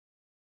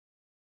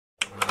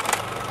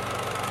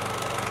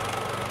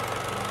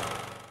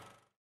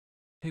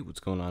Hey,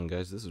 what's going on,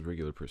 guys? This is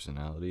Regular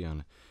Personality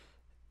on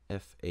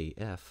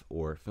FAF,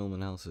 or Film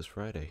Analysis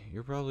Friday.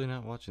 You're probably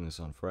not watching this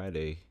on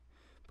Friday,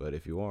 but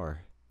if you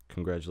are,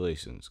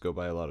 congratulations. Go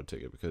buy a lotto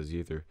ticket, because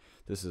either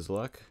this is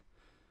luck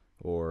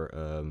or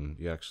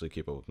you actually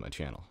keep up with my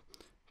channel.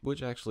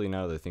 Which actually,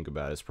 now that I think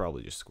about it, is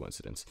probably just a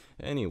coincidence.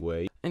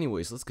 Anyways,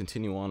 let's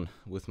continue on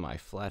with my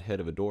flathead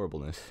of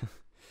adorableness.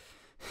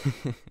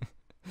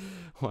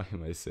 Why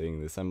am I saying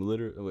this? I'm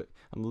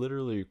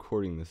literally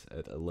recording this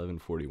at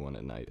 11:41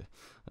 at night.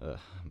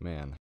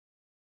 Man.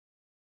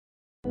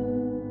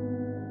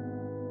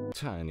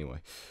 Anyway,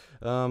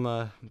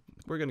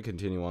 we're going to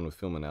continue on with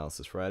Film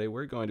Analysis Friday.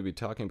 We're going to be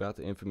talking about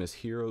the infamous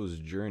hero's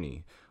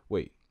journey.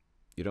 Wait,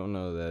 you don't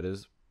know what that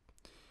is?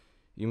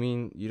 You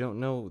mean you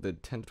don't know the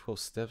 10 to 12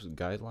 steps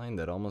guideline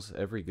that almost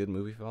every good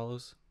movie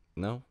follows?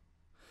 No?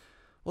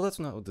 Well, that's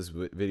not what this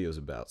video is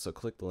about, so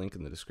click the link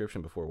in the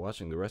description before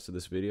watching the rest of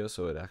this video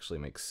so it actually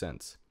makes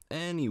sense.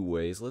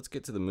 Anyways, let's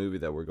get to the movie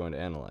that we're going to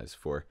analyze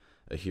for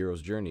a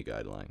hero's journey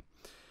guideline.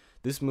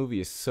 This movie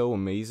is so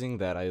amazing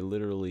that I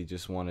literally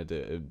just wanted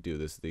to do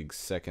this the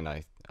second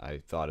I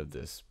thought of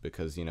this,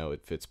 because, you know,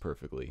 it fits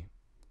perfectly.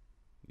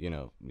 You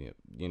know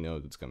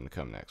what's going to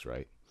come next,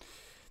 right?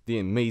 The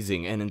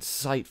amazing and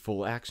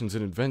insightful actions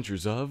and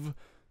adventures of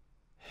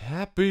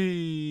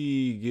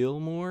Happy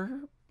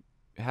Gilmore?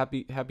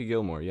 Happy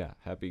Gilmore, yeah,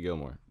 Happy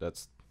Gilmore.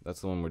 That's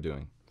the one we're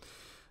doing.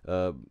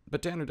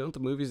 But Tanner, don't the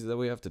movies that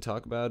we have to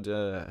talk about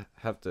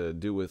have to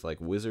do with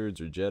like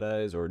wizards or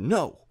Jedis? Or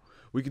no,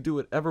 we can do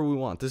whatever we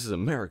want. This is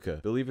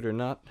America. Believe it or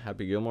not,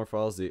 Happy Gilmore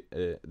follows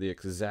the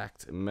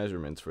exact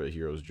measurements for a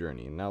hero's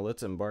journey. Now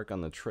let's embark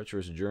on the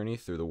treacherous journey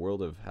through the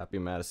world of Happy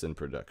Madison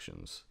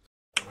Productions.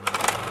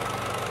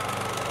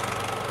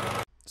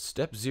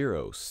 Step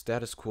 0,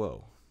 status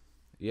quo.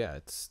 Yeah,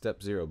 it's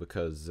step 0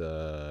 because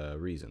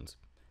reasons.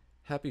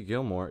 Happy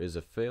Gilmore is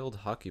a failed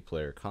hockey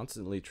player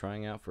constantly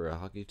trying out for a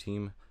hockey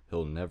team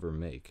he'll never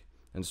make,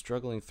 and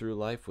struggling through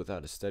life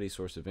without a steady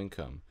source of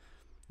income.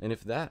 And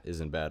if that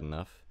isn't bad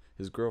enough,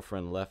 his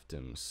girlfriend left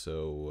him,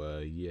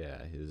 so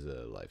yeah, his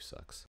life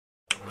sucks.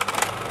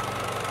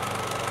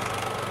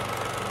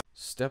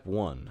 Step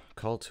 1,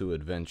 call to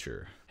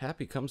adventure.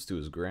 Happy comes to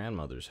his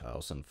grandmother's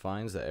house and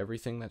finds that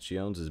everything that she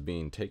owns is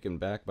being taken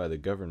back by the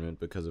government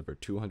because of her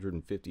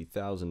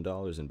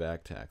 $250,000 in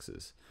back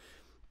taxes.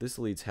 This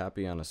leads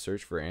Happy on a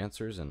search for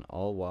answers, and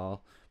all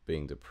while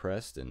being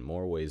depressed in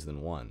more ways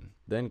than one.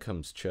 Then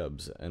comes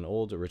Chubbs, an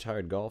old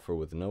retired golfer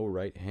with no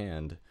right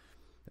hand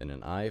and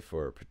an eye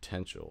for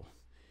potential.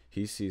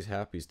 He sees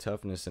Happy's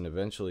toughness and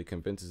eventually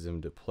convinces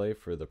him to play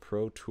for the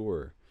pro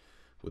tour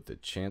with the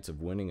chance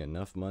of winning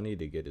enough money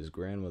to get his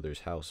grandmother's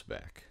house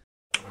back.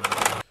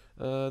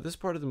 This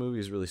part of the movie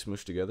is really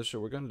smooshed together, so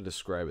we're going to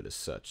describe it as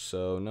such,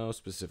 so no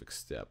specific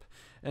step.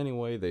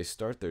 Anyway, they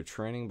start their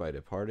training by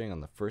departing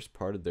on the first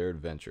part of their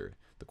adventure,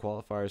 the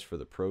qualifiers for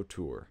the Pro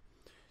Tour.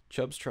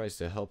 Chubbs tries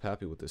to help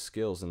Happy with his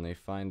skills, and they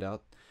find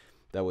out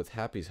that with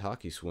Happy's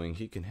hockey swing,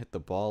 he can hit the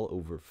ball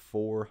over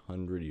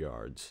 400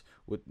 yards.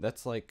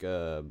 That's like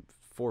 4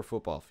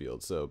 football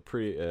fields, so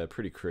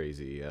pretty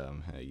crazy,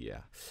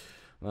 yeah.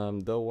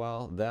 Though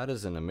while that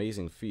is an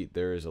amazing feat,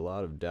 there is a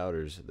lot of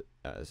doubters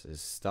as his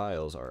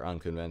styles are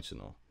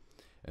unconventional.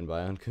 And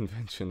by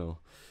unconventional,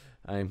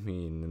 I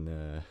mean,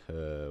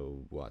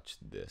 watch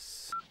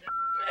this.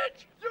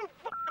 Bitch, you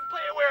fucking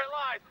play it where it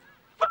lies.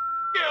 Fuck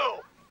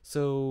you!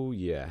 So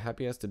yeah,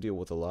 Happy has to deal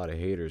with a lot of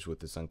haters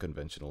with his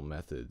unconventional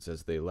methods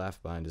as they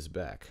laugh behind his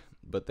back.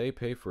 But they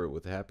pay for it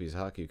with Happy's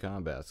hockey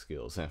combat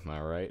skills, am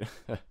I right?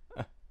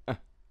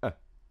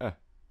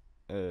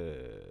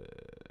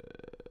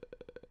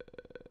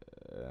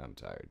 I'm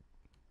tired.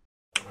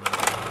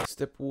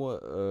 Step 1,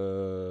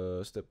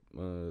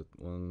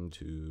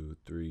 2,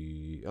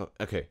 3. Oh,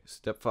 okay.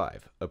 Step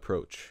 5,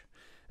 approach.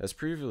 As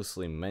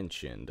previously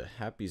mentioned,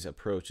 Happy's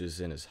approach is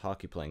in his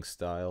hockey playing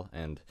style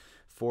and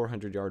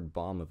 400-yard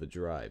bomb of a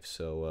drive.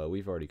 So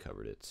we've already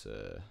covered it.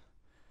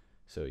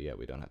 So yeah,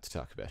 we don't have to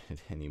talk about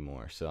it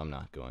anymore. So I'm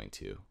not going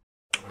to.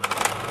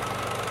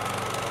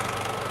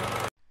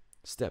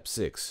 Step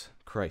 6,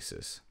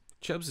 crisis.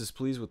 Chubbs is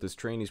pleased with his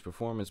trainee's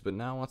performance, but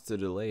now wants to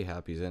delay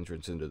Happy's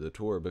entrance into the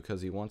tour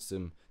because he wants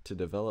him to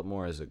develop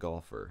more as a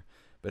golfer.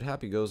 But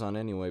Happy goes on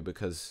anyway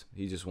because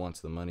he just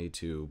wants the money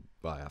to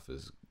buy off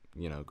his,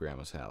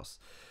 grandma's house.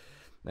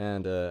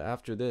 And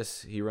after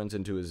this, he runs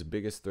into his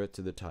biggest threat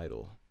to the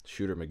title,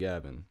 Shooter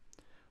McGavin.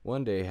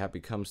 One day,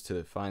 Happy comes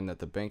to find that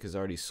the bank has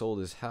already sold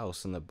his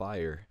house, and the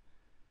buyer...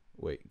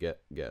 Wait,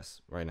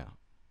 guess, right now.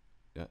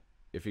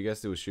 If you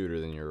guessed it was Shooter,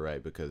 then you're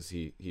right, because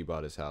he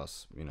bought his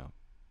house,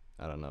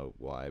 I don't know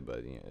why,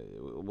 but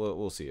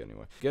we'll see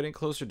anyway. Getting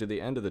closer to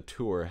the end of the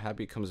tour,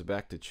 Happy comes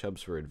back to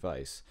Chubbs for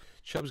advice.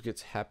 Chubbs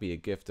gets Happy a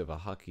gift of a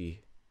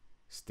hockey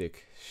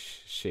stick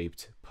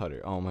shaped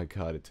putter. Oh my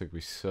god, it took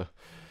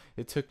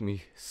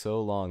me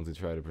so long to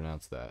try to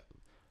pronounce that.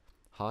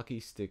 Hockey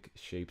stick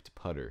shaped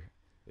putter.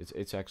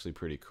 It's actually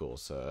pretty cool,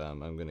 so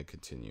I'm gonna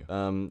continue.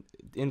 In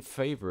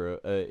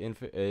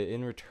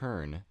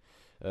return,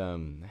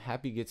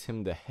 Happy gets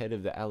him the head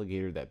of the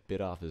alligator that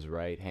bit off his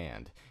right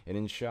hand, and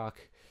in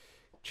shock,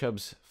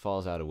 Chubbs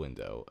falls out a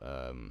window.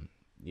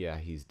 Yeah,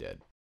 he's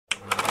dead.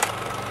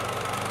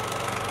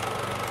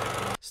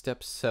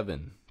 Step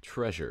 7,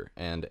 treasure,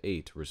 and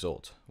 8,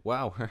 result.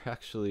 Wow, we're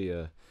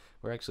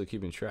actually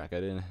keeping track. I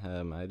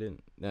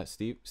didn't.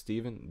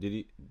 Steven,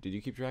 did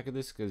you keep track of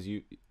this? Cause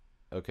you.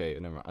 Okay,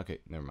 never mind. Okay,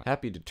 never mind.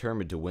 Happy,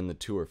 determined to win the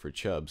tour for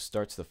Chubbs,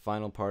 starts the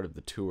final part of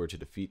the tour to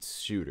defeat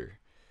Shooter.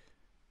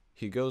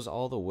 He goes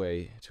all the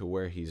way to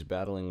where he's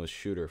battling with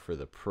Shooter for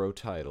the pro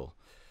title,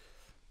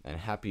 and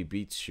Happy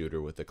beats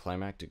Shooter with a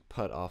climactic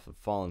putt off of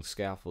falling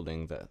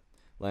scaffolding that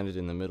landed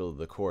in the middle of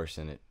the course,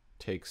 and it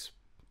takes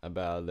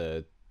about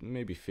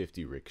maybe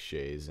 50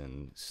 ricochets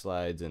and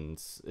slides,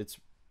 and it's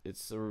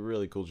a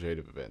really cool chain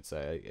of events.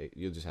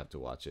 You'll just have to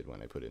watch it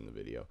when I put it in the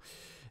video.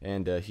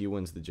 And he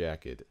wins the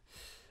jacket.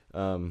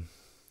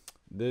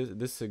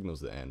 This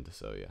signals the end,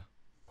 so yeah.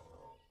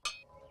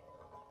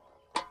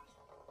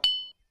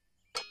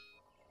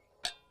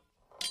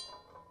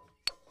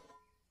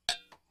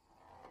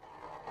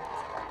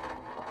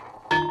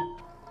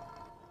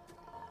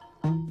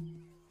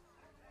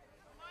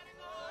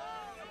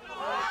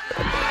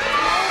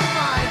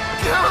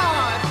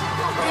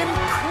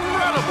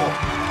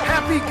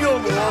 Happy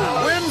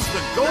Gilmore wins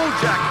the gold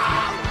jacket.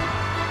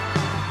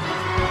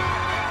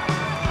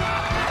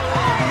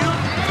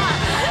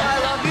 I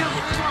love you.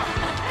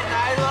 I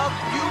love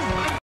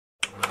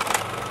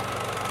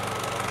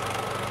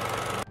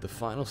you. The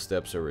final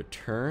steps are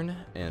return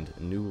and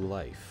new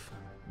life.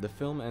 The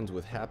film ends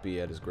with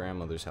Happy at his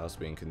grandmother's house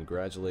being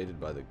congratulated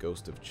by the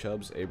ghost of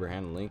Chubbs,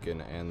 Abraham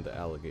Lincoln, and the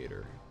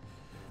alligator.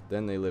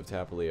 Then they lived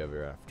happily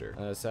ever after.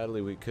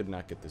 Sadly, we could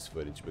not get this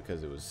footage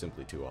because it was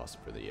simply too awesome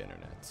for the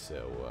internet.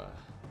 So,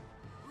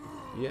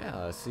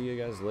 yeah, see you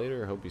guys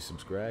later. Hope you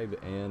subscribe,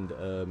 and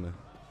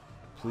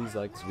please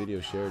like this video,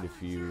 share it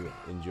if you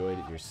enjoyed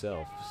it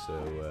yourself.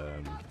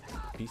 So,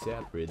 peace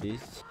out, British.